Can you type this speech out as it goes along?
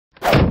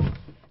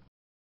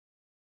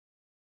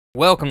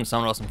Welcome to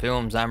Someone Awesome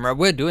Films. I'm Rob.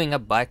 We're doing a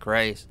bike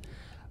race.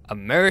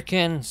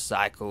 American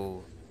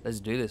Cycle. Let's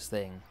do this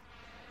thing.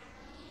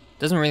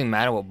 Doesn't really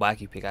matter what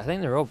bike you pick. I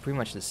think they're all pretty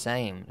much the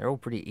same. They're all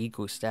pretty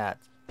equal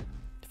stats.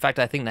 In fact,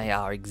 I think they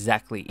are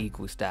exactly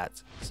equal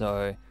stats.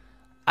 So,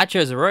 I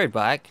chose a road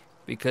bike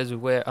because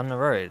we're on the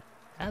road.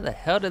 How the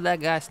hell did that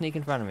guy sneak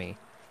in front of me?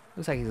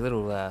 Looks like his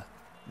little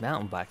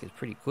mountain bike is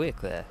pretty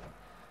quick there.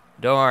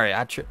 Don't worry,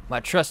 my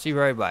trusty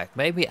road bike.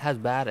 Maybe it has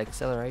bad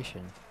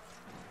acceleration.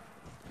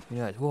 Who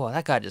knows? Whoa,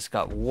 that guy just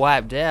got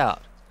wiped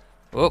out.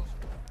 Oh,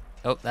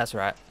 that's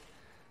right.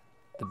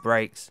 The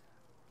brakes.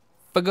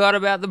 Forgot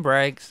about the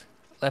brakes.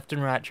 Left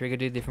and right trigger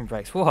do different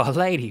brakes. Whoa,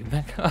 lady.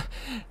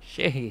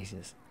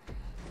 Jesus.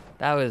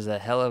 That was a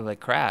hell of a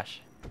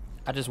crash.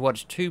 I just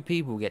watched two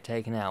people get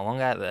taken out. One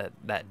guy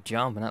that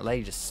jump and that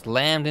lady just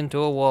slammed into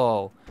a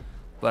wall.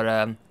 But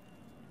I'm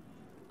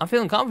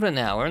feeling confident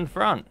now. We're in the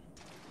front.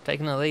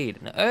 Taking the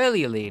lead. An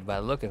earlier lead by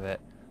the look of it.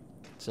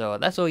 So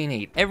that's all you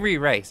need. Every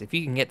race, if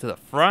you can get to the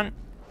front,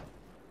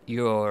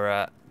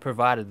 you're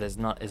provided it's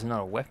not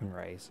a weapon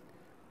race,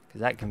 because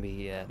that can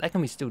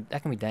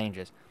be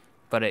dangerous.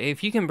 But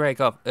if you can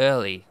break off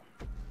early,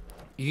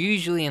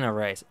 usually in a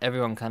race,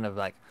 everyone kind of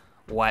like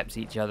wipes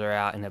each other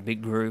out in a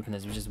big group, and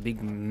there's just a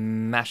big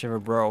mash of a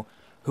brawl.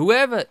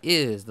 Whoever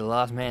is the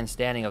last man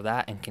standing of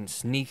that and can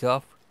sneak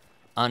off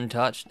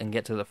untouched and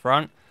get to the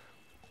front,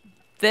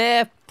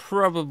 they're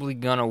probably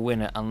gonna win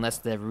it unless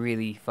they're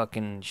really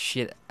fucking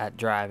shit at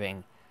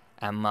driving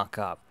and muck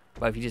up.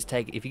 But if you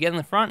get in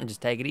the front and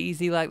just take it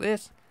easy like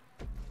this,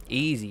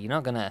 easy, you're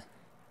not gonna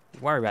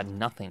worry about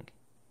nothing.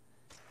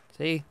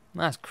 See?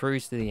 Nice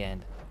cruise to the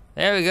end.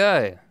 There we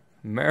go.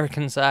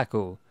 American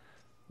Cycle.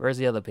 Where's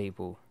the other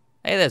people?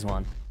 Hey, there's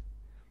one.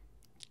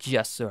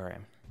 Just saw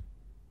him.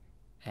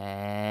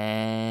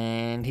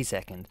 And he's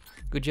second.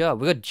 Good job.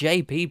 We got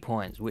JP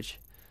points, which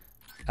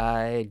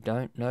I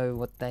don't know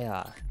what they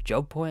are.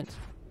 Job points?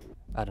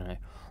 I don't know.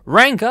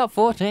 Rank up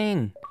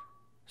 14.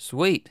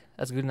 Sweet.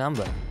 That's a good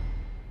number.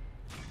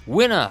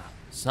 Winner.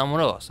 Someone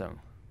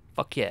awesome.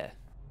 Fuck yeah.